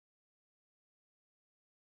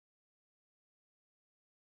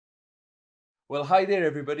Well, hi there,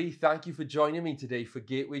 everybody. Thank you for joining me today for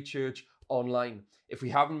Gateway Church Online. If we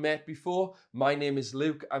haven't met before, my name is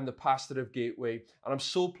Luke. I'm the pastor of Gateway, and I'm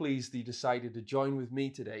so pleased that you decided to join with me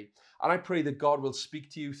today. And I pray that God will speak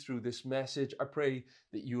to you through this message. I pray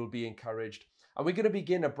that you will be encouraged. And we're going to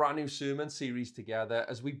begin a brand new sermon series together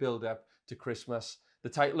as we build up to Christmas. The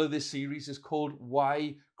title of this series is called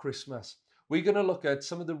Why Christmas? We're going to look at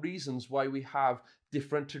some of the reasons why we have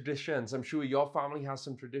different traditions. I'm sure your family has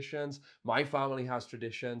some traditions. My family has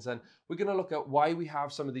traditions. And we're going to look at why we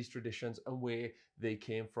have some of these traditions and where they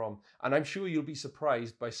came from. And I'm sure you'll be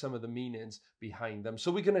surprised by some of the meanings behind them.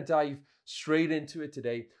 So we're going to dive straight into it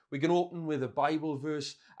today. We're going to open with a Bible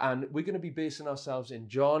verse, and we're going to be basing ourselves in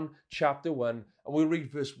John chapter 1. And we'll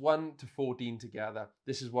read verse 1 to 14 together.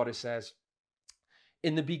 This is what it says.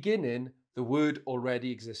 In the beginning, the Word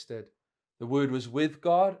already existed. The Word was with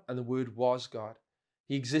God, and the Word was God.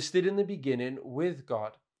 He existed in the beginning with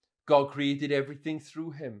God. God created everything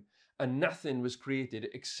through him, and nothing was created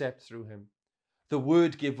except through him. The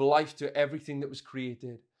Word gave life to everything that was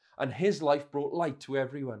created, and his life brought light to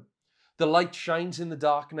everyone. The light shines in the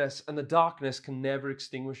darkness, and the darkness can never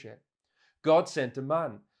extinguish it. God sent a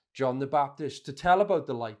man, John the Baptist, to tell about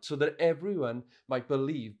the light so that everyone might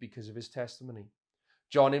believe because of his testimony.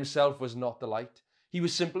 John himself was not the light. He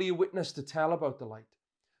was simply a witness to tell about the light.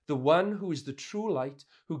 The one who is the true light,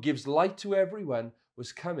 who gives light to everyone,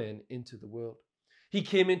 was coming into the world. He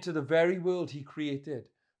came into the very world he created,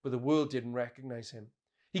 but the world didn't recognize him.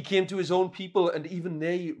 He came to his own people, and even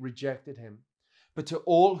they rejected him. But to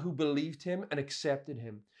all who believed him and accepted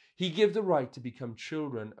him, he gave the right to become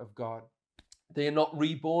children of God. They are not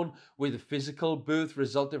reborn with a physical birth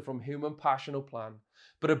resulting from human passion or plan,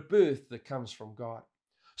 but a birth that comes from God.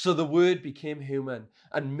 So the Word became human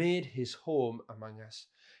and made his home among us.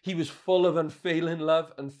 He was full of unfailing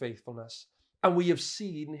love and faithfulness, and we have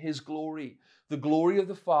seen his glory, the glory of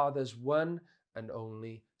the Father's one and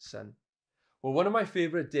only Son. Well, one of my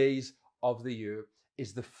favorite days of the year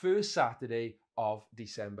is the first Saturday of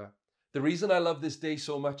December. The reason I love this day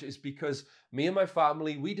so much is because me and my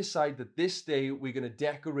family, we decide that this day we're going to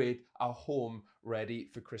decorate our home ready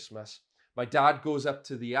for Christmas. My dad goes up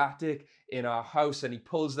to the attic in our house and he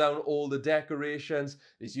pulls down all the decorations.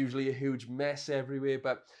 There's usually a huge mess everywhere,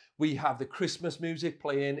 but we have the Christmas music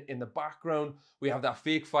playing in the background. We have that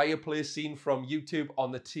fake fireplace scene from YouTube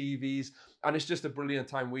on the TVs, and it's just a brilliant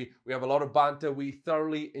time. We have a lot of banter. We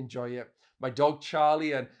thoroughly enjoy it. My dog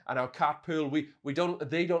Charlie and our cat Pearl,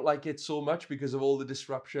 they don't like it so much because of all the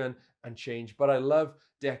disruption and change, but I love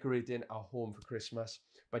decorating our home for Christmas.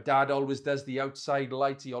 My dad always does the outside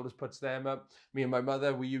lights. He always puts them up. Me and my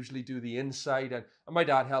mother, we usually do the inside, and my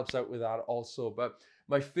dad helps out with that also. But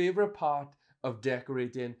my favorite part of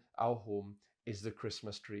decorating our home is the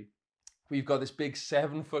Christmas tree. We've got this big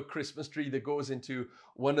 7-foot Christmas tree that goes into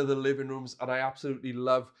one of the living rooms, and I absolutely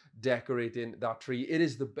love decorating that tree. It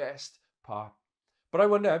is the best part. But I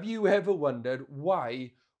wonder, have you ever wondered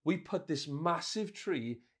why we put this massive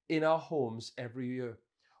tree in our homes every year?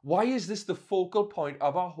 Why is this the focal point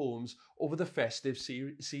of our homes over the festive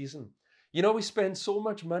season? You know, we spend so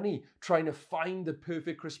much money trying to find the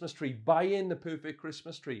perfect Christmas tree, buy in the perfect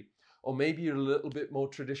Christmas tree. Or maybe you're a little bit more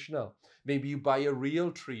traditional. Maybe you buy a real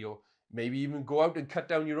tree, or maybe even go out and cut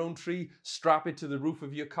down your own tree, strap it to the roof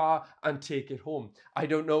of your car and take it home. I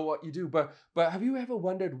don't know what you do, but have you ever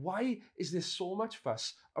wondered, why is there so much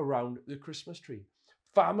fuss around the Christmas tree?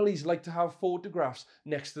 Families like to have photographs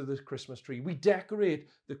next to the Christmas tree. We decorate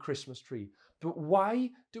the Christmas tree. But why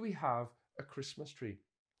do we have a Christmas tree?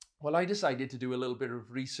 Well, I decided to do a little bit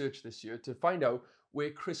of research this year to find out where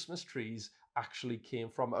Christmas trees actually came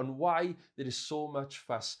from and why there is so much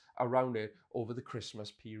fuss around it over the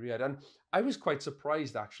Christmas period. And I was quite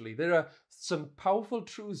surprised, actually. There are some powerful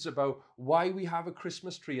truths about why we have a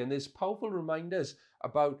Christmas tree, and there's powerful reminders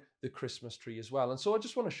about the Christmas tree as well. And so I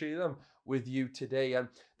just want to share them with you today. And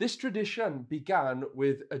this tradition began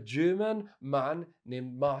with a German man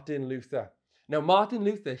named Martin Luther. Now, Martin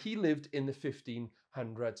Luther, he lived in the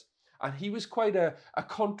 1500s, and he was quite a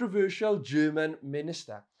controversial German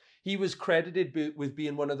minister. He was credited with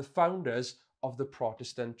being one of the founders of the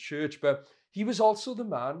Protestant church, but he was also the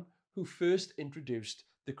man who first introduced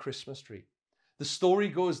the Christmas tree. The story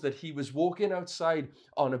goes that he was walking outside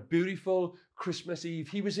on a beautiful Christmas Eve.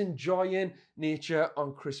 He was enjoying nature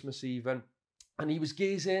on Christmas Eve, and he was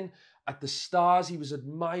gazing at the stars. He was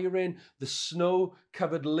admiring the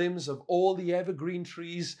snow-covered limbs of all the evergreen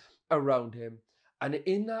trees around him. And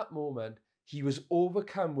in that moment, he was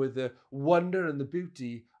overcome with the wonder and the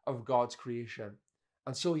beauty of God's creation.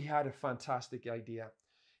 And so he had a fantastic idea.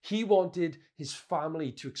 He wanted his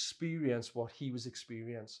family to experience what he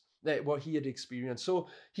had experienced. So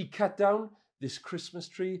he cut down this Christmas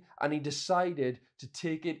tree and he decided to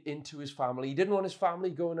take it into his family. He didn't want his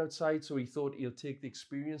family going outside, so he thought he'll take the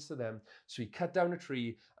experience to them. So he cut down a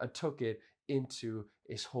tree and took it into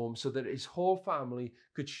his home so that his whole family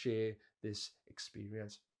could share this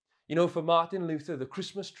experience. You know, for Martin Luther, the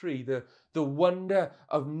Christmas tree, the wonder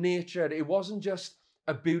of nature, it wasn't just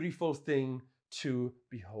a beautiful thing to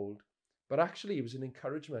behold, but actually it was an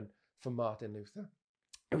encouragement for Martin Luther.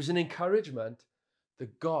 It was an encouragement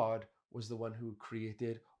that God was the one who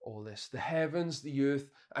created all this, the heavens, the earth,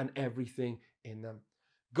 and everything in them.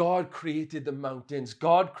 God created the mountains.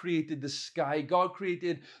 God created the sky. God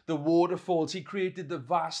created the waterfalls. He created the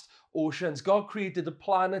vast oceans. God created the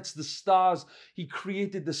planets, the stars. He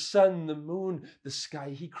created the sun, the moon, the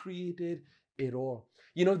sky. He created it all.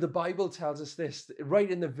 You know, the Bible tells us this right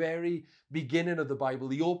in the very beginning of the Bible.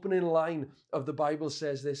 The opening line of the Bible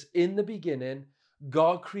says this: in the beginning,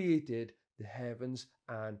 God created the heavens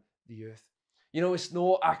and the earth. You know, it's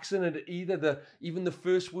no accident either. Even the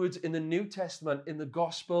first words in the New Testament, in the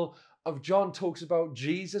Gospel of John, talks about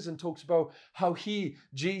Jesus and talks about how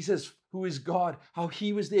Jesus, who is God, how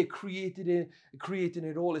he was there creating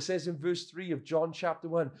it all. It says in verse 3 of John chapter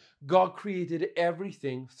 1, God created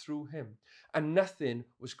everything through him, and nothing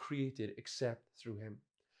was created except through him.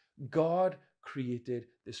 God created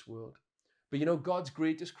this world. But you know, God's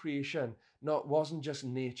greatest creation wasn't just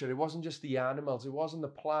nature. It wasn't just the animals. It wasn't the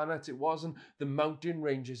planets. It wasn't the mountain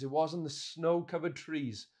ranges. It wasn't the snow-covered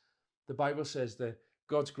trees. The Bible says that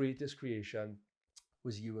God's greatest creation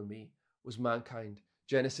was you and me, was mankind.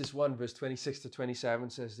 Genesis 1 verse 26 to 27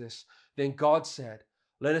 says this: then God said,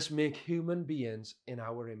 let us make human beings in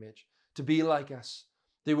our image, to be like us.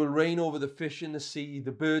 They will reign over the fish in the sea,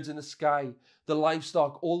 the birds in the sky, the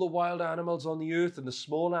livestock, all the wild animals on the earth, and the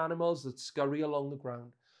small animals that scurry along the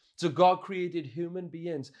ground. So God created human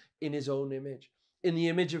beings in his own image. In the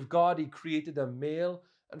image of God, he created them, male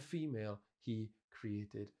and female. He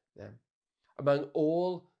created them. Among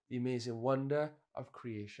all the amazing wonder of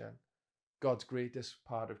creation, God's greatest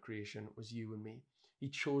part of creation was you and me. He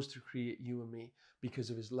chose to create you and me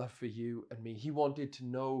because of his love for you and me. He wanted to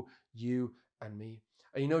know you and me.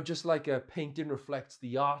 And you know, just like a painting reflects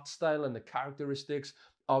the art style and the characteristics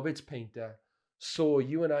of its painter, so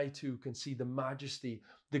you and I too can see the majesty,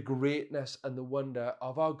 the greatness, and the wonder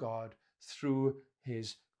of our God through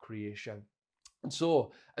his creation. And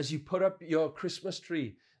so, as you put up your Christmas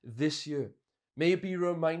tree this year, may it be a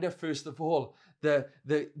reminder, first of all, that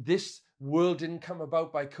this world didn't come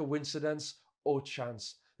about by coincidence or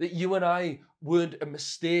chance. That you and I weren't a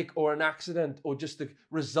mistake or an accident or just the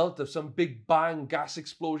result of some big bang gas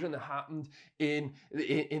explosion that happened in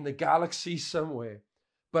the galaxy somewhere.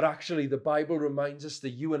 But actually, the Bible reminds us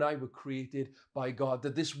that you and I were created by God,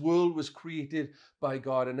 that this world was created by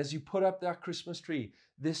God. And as you put up that Christmas tree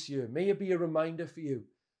this year, may it be a reminder for you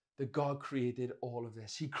that God created all of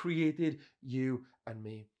this. He created you and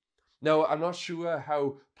me. Now, I'm not sure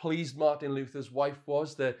how pleased Martin Luther's wife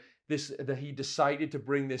was that he decided to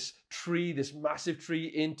bring this tree, this massive tree,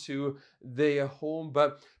 into their home.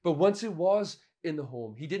 But once it was in the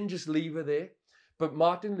home, he didn't just leave her there, but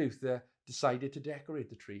Martin Luther decided to decorate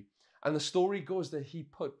the tree. And the story goes that he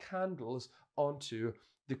put candles onto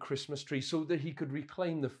the Christmas tree so that he could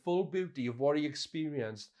reclaim the full beauty of what he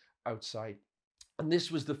experienced outside. And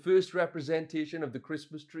this was the first representation of the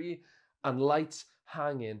Christmas tree and lights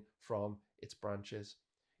hanging from its branches.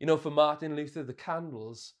 You know, for Martin Luther, the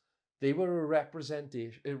candles, they were a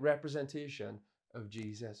representation of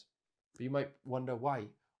Jesus. But you might wonder why.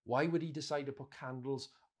 Why would he decide to put candles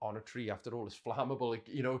on a tree? After all, it's flammable.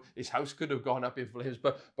 You know, his house could have gone up in flames.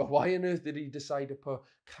 But why on earth did he decide to put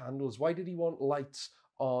candles? Why did he want lights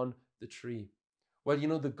on the tree? Well, you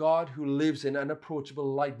know, the God who lives in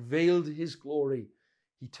unapproachable light veiled his glory.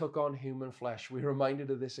 He took on human flesh. We're reminded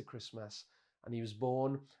of this at Christmas. And he was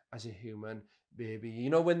born as a human baby.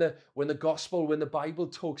 You know, when the Bible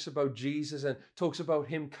talks about Jesus and talks about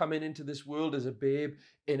him coming into this world as a babe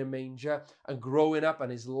in a manger and growing up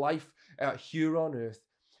and his life here on earth,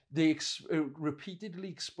 they repeatedly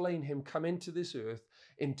explain him coming to this earth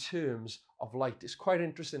in terms of light. It's quite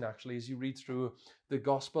interesting, actually, as you read through the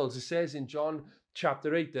Gospels. It says in John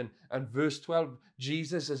chapter 8 and verse 12,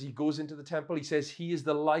 Jesus, as he goes into the temple, he says, he is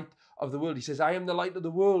the light of the world. He says, I am the light of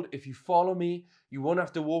the world. If you follow me, you won't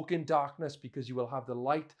have to walk in darkness because you will have the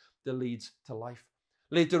light that leads to life.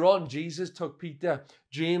 Later on, Jesus took Peter,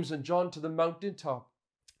 James, and John to the mountaintop,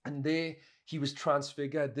 and there he was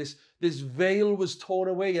transfigured. This veil was torn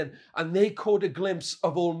away, and they caught a glimpse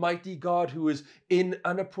of Almighty God who is in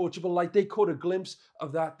unapproachable light. They caught a glimpse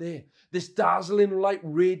of that there. This dazzling light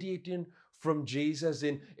radiating from Jesus.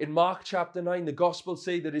 In Mark chapter 9, the Gospels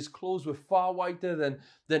say that his clothes were far whiter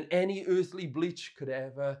than any earthly bleach could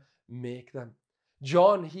ever make them.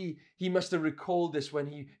 John, he must have recalled this when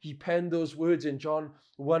he penned those words in John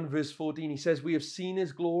 1 verse 14. He says, "We have seen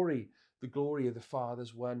his glory, the glory of the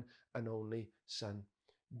Father's one and only Son."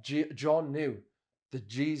 John knew that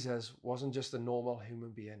Jesus wasn't just a normal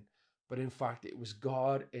human being, but in fact it was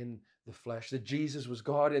God in the flesh, that Jesus was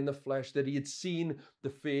God in the flesh, that he had seen the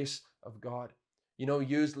face of God. You know,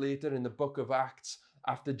 years later in the book of Acts,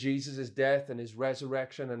 after Jesus' death and his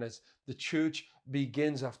resurrection, and as the church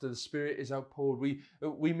begins after the Spirit is outpoured,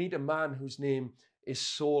 we meet a man whose name is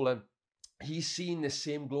Saul, and he's seen the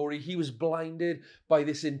same glory. He was blinded by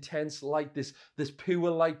this intense light, this pure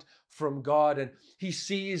light from God, and he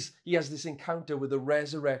has this encounter with the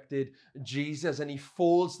resurrected Jesus, and he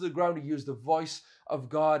falls to the ground. He hears the voice of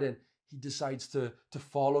God, and he decides to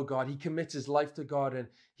follow God. He commits his life to God, and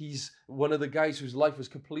he's one of the guys whose life was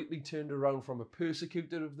completely turned around from a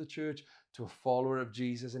persecutor of the church to a follower of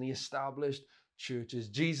Jesus, and he established churches.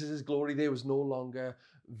 Jesus' glory there was no longer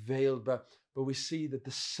veiled, but we see that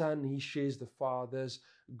the Son, he shares the Father's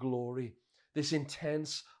glory. This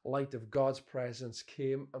intense light of God's presence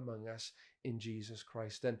came among us in Jesus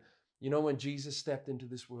Christ. And you know, when Jesus stepped into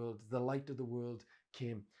this world, the light of the world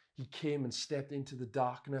came. He came and stepped into the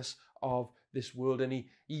darkness of this world, and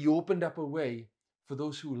he opened up a way for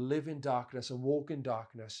those who live in darkness and walk in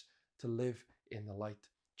darkness to live in the light.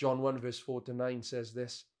 John 1 verse 4-9 says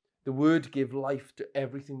this: "The Word gave life to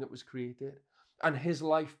everything that was created, and his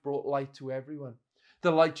life brought light to everyone.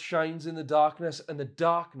 The light shines in the darkness, and the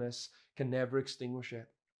darkness can never extinguish it.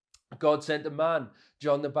 God sent a man,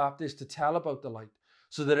 John the Baptist, to tell about the light,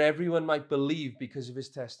 so that everyone might believe because of his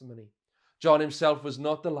testimony. John himself was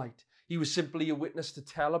not the light. He was simply a witness to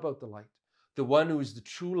tell about the light. The one who is the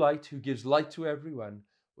true light, who gives light to everyone,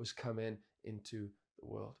 was coming into the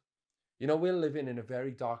world." You know, we're living in a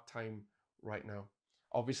very dark time right now.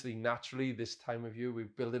 Obviously, naturally, this time of year, we're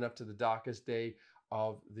building up to the darkest day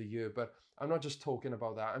of the year. But I'm not just talking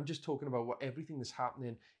about that. I'm just talking about everything that's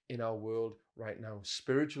happening in our world right now.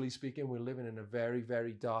 Spiritually speaking, we're living in a very,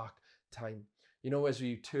 very dark time. You know, as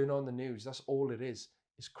we turn on the news, that's all it is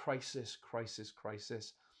crisis, crisis,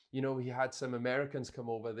 crisis. You know, we had some Americans come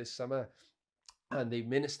over this summer, and they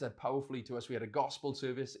ministered powerfully to us. We had a gospel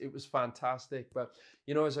service. It was fantastic. But,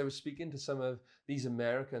 you know, as I was speaking to some of these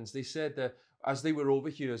Americans, they said that as they were over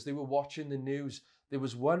here, as they were watching the news, there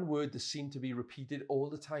was one word that seemed to be repeated all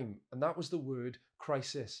the time, and that was the word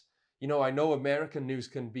crisis. You know, I know American news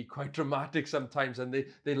can be quite dramatic sometimes, and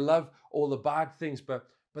they love all the bad things, but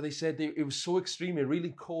they said it was so extreme, it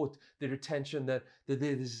really caught their attention that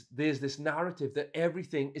there's this narrative that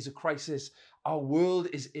everything is a crisis. Our world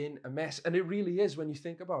is in a mess, and it really is when you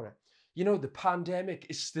think about it. You know, the pandemic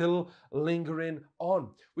is still lingering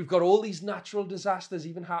on. We've got all these natural disasters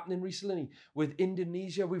even happening recently with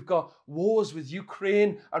Indonesia. We've got wars with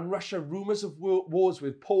Ukraine and Russia, rumors of wars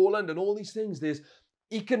with Poland and all these things. There's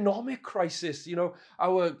economic crisis. You know,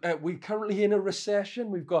 we're currently in a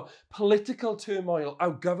recession. We've got political turmoil.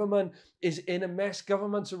 Our government is in a mess.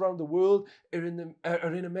 Governments around the world are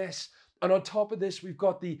in a mess. And on top of this, we've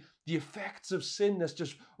got the effects of sin that's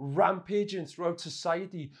just rampaging throughout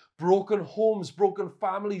society. Broken homes, broken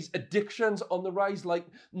families, addictions on the rise like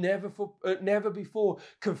never before.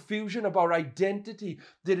 Confusion about identity.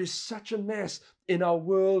 There is such a mess in our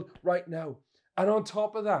world right now. And on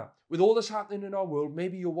top of that, with all this happening in our world,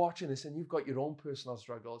 maybe you're watching this and you've got your own personal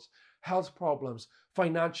struggles, health problems,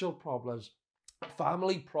 financial problems,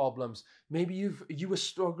 family problems. Maybe you are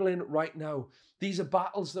struggling right now. These are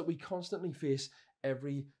battles that we constantly face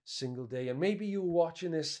every single day. And maybe you're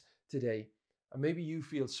watching this today, and maybe you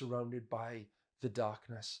feel surrounded by the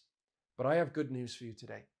darkness. But I have good news for you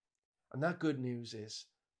today. And that good news is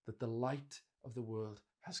that the light of the world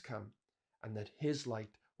has come, and that his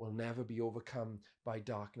light will never be overcome by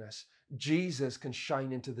darkness. Jesus can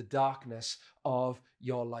shine into the darkness of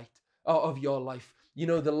your life. You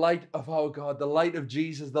know, the light of our God, the light of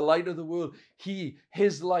Jesus, the light of the world.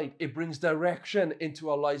 His light, it brings direction into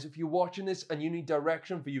our lives. If you're watching this and you need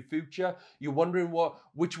direction for your future, you're wondering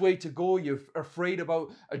which way to go, you're afraid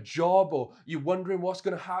about a job, or you're wondering what's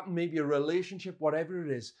going to happen, maybe a relationship, whatever it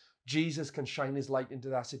is, Jesus can shine his light into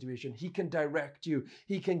that situation. He can direct you.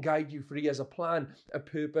 He can guide you, for he has a plan, a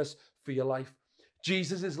purpose for your life.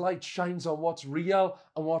 Jesus' light shines on what's real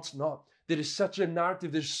and what's not. There is such a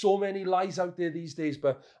narrative. There's so many lies out there these days,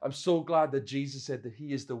 but I'm so glad that Jesus said that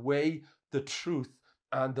he is the way, the truth,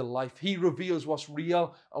 and the life. He reveals what's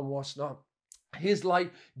real and what's not. His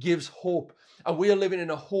light gives hope. And we are living in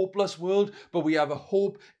a hopeless world, but we have a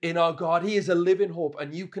hope in our God. He is a living hope,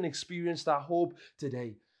 and you can experience that hope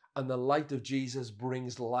today. And the light of Jesus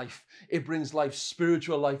brings life. It brings life,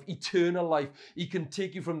 spiritual life, eternal life. He can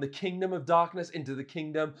take you from the kingdom of darkness into the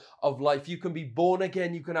kingdom of life. You can be born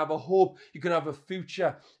again. You can have a hope. You can have a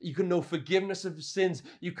future. You can know forgiveness of sins.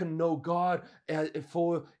 You can know God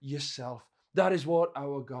for yourself. That is what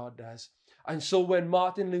our God does. And so when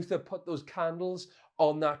Martin Luther put those candles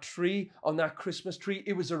on that tree, on that Christmas tree,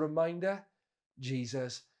 it was a reminder,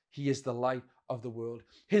 Jesus, he is the light of the world.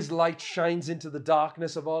 His light shines into the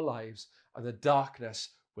darkness of our lives, and the darkness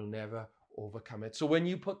will never overcome it. So when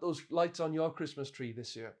you put those lights on your Christmas tree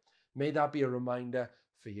this year, may that be a reminder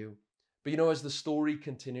for you. But as the story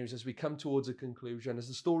continues, as we come towards a conclusion, as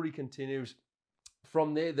the story continues,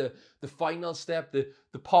 from there, the final step,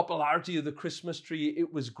 the popularity of the Christmas tree,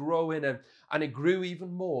 it was growing, and it grew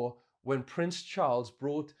even more when Prince Charles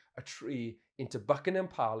brought a tree into Buckingham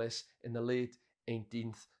Palace in the late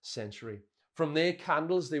 18th century. From there,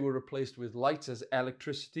 candles, they were replaced with lights as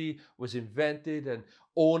electricity was invented, and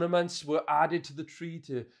ornaments were added to the tree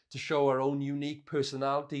to show our own unique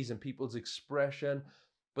personalities and people's expression.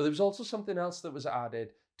 But there was also something else that was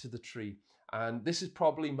added to the tree. And this is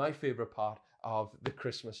probably my favorite part of the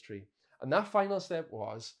Christmas tree. And that final step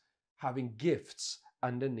was having gifts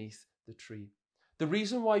underneath the tree. The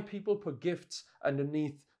reason why people put gifts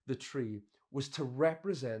underneath the tree was to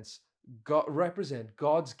represent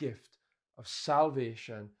God's gift of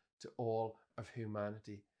salvation to all of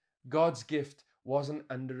humanity. God's gift wasn't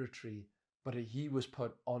under a tree, but he was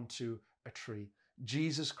put onto a tree.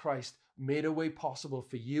 Jesus Christ made a way possible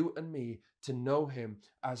for you and me to know him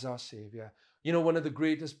as our Savior. One of the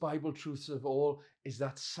greatest Bible truths of all is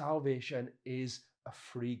that salvation is a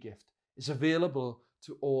free gift. It's available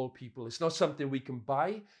to all people. It's not something we can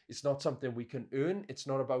buy. It's not something we can earn. It's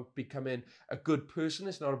not about becoming a good person.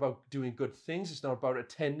 It's not about doing good things. It's not about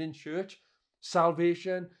attending church.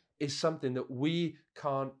 Salvation is something that we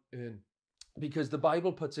can't earn. Because the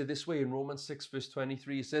Bible puts it this way in Romans 6 verse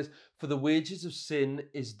 23, it says, "For the wages of sin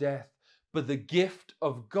is death, but the gift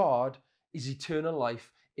of God is eternal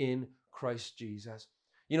life in Christ Jesus."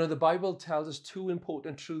 The Bible tells us two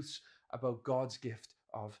important truths about God's gift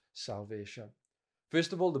of salvation.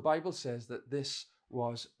 First of all, the Bible says that this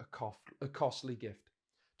was a costly gift.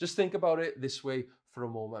 Just think about it this way for a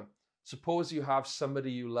moment. Suppose you have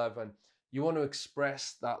somebody you love and you want to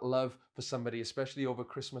express that love for somebody, especially over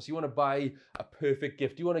Christmas. You want to buy a perfect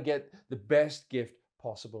gift. You want to get the best gift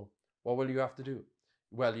possible. What will you have to do?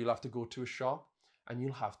 Well, you'll have to go to a shop and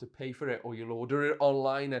you'll have to pay for it, or you'll order it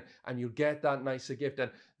online and you'll get that nicer gift.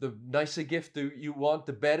 And the nicer gift that you want,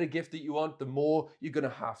 the better gift that you want, the more you're going to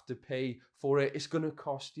have to pay for it. It's going to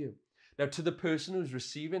cost you. Now, to the person who's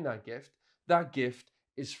receiving that gift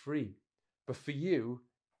is free. But for you,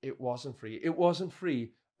 it wasn't free. It wasn't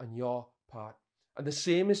free on your part. And the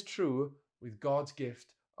same is true with God's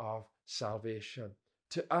gift of salvation.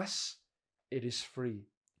 To us, it is free.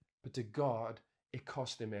 But to God, it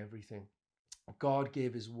cost him everything. God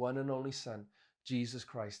gave his one and only Son, Jesus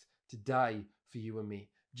Christ, to die for you and me.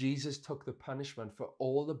 Jesus took the punishment for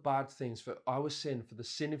all the bad things, for our sin, for the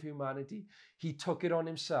sin of humanity. He took it on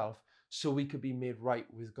himself so we could be made right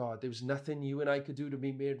with God. There was nothing you and I could do to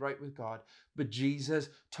be made right with God, but Jesus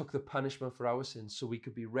took the punishment for our sins so we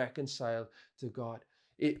could be reconciled to God.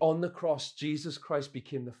 On the cross, Jesus Christ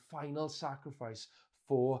became the final sacrifice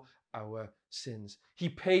for our sins. He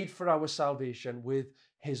paid for our salvation with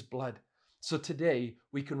his blood. So today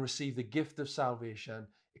we can receive the gift of salvation.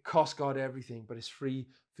 It cost God everything, but it's free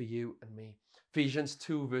for you and me. Ephesians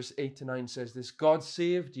 2 verse 8-9 says this: "God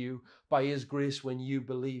saved you by his grace when you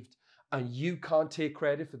believed, and you can't take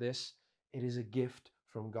credit for this. It is a gift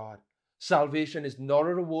from God." Salvation is not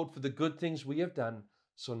a reward for the good things we have done,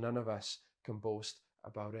 so none of us can boast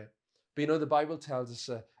about it. But the Bible tells us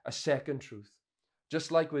a second truth. Just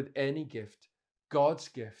like with any gift, God's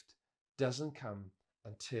gift doesn't come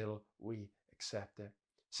until we accept it. It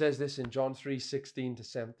says this in John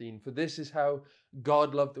 3:16-17, "For this is how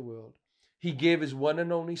God loved the world. He gave his one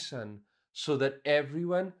and only Son, so that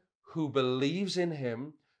everyone who believes in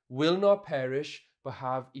him will not perish, but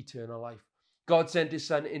have eternal life." God sent his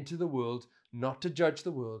Son into the world, not to judge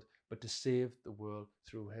the world, but to save the world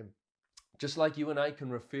through him. Just like you and I can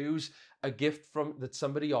refuse a gift that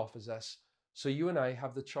somebody offers us, so you and I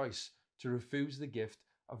have the choice to refuse the gift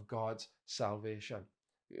of God's salvation.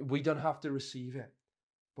 We don't have to receive it.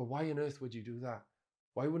 But why on earth would you do that?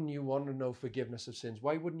 Why wouldn't you want to know forgiveness of sins?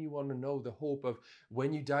 Why wouldn't you want to know the hope of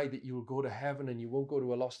when you die that you will go to heaven and you won't go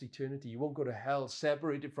to a lost eternity? You won't go to hell,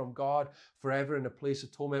 separated from God forever in a place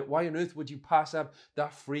of torment. Why on earth would you pass up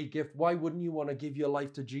that free gift? Why wouldn't you want to give your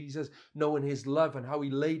life to Jesus, knowing his love and how he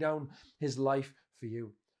laid down his life for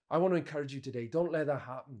you? I want to encourage you today. Don't let that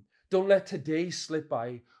happen. Don't let today slip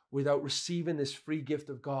by without receiving this free gift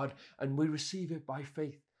of God. And we receive it by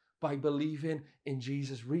faith, by believing in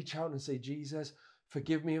Jesus. Reach out and say, Jesus,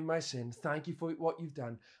 forgive me of my sin. Thank you for what you've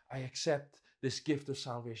done. I accept this gift of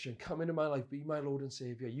salvation. Come into my life. Be my Lord and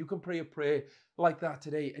Savior. You can pray a prayer like that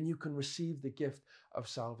today and you can receive the gift of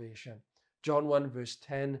salvation. John 1 verse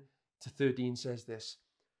 10 to 13 says this: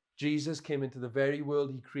 Jesus came into the very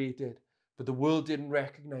world he created, but the world didn't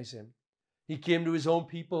recognize him. He came to his own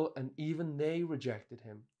people and even they rejected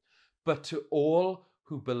him. But to all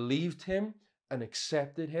who believed him and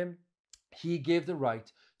accepted him, he gave the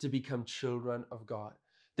right to become children of God.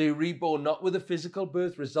 They are reborn not with a physical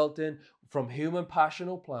birth resulting from human passion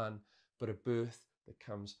or plan, but a birth that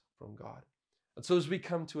comes from God. And so as we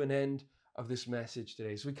come to an end of this message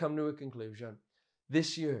today, as we come to a conclusion,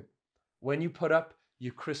 this year, when you put up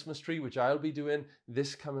your Christmas tree, which I'll be doing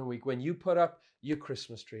this coming week, when you put up your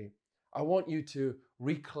Christmas tree, I want you to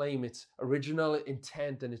reclaim its original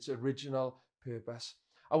intent and its original purpose.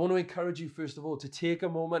 I want to encourage you, first of all, to take a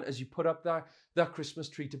moment as you put up that Christmas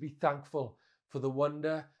tree to be thankful for the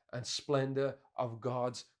wonder and splendor of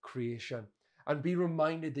God's creation. And be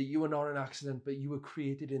reminded that you are not an accident, but you were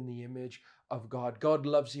created in the image of God. God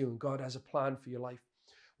loves you and God has a plan for your life.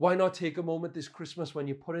 Why not take a moment this Christmas when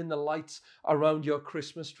you put in the lights around your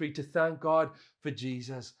Christmas tree to thank God for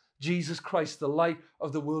Jesus? Jesus Christ, the light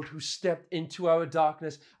of the world, who stepped into our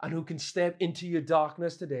darkness and who can step into your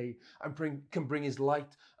darkness today and can bring his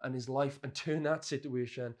light and his life and turn that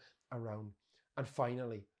situation around. And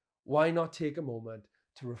finally, why not take a moment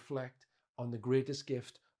to reflect on the greatest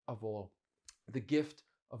gift of all, the gift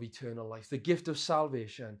of eternal life, the gift of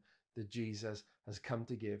salvation that Jesus has come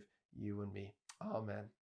to give you and me. Amen.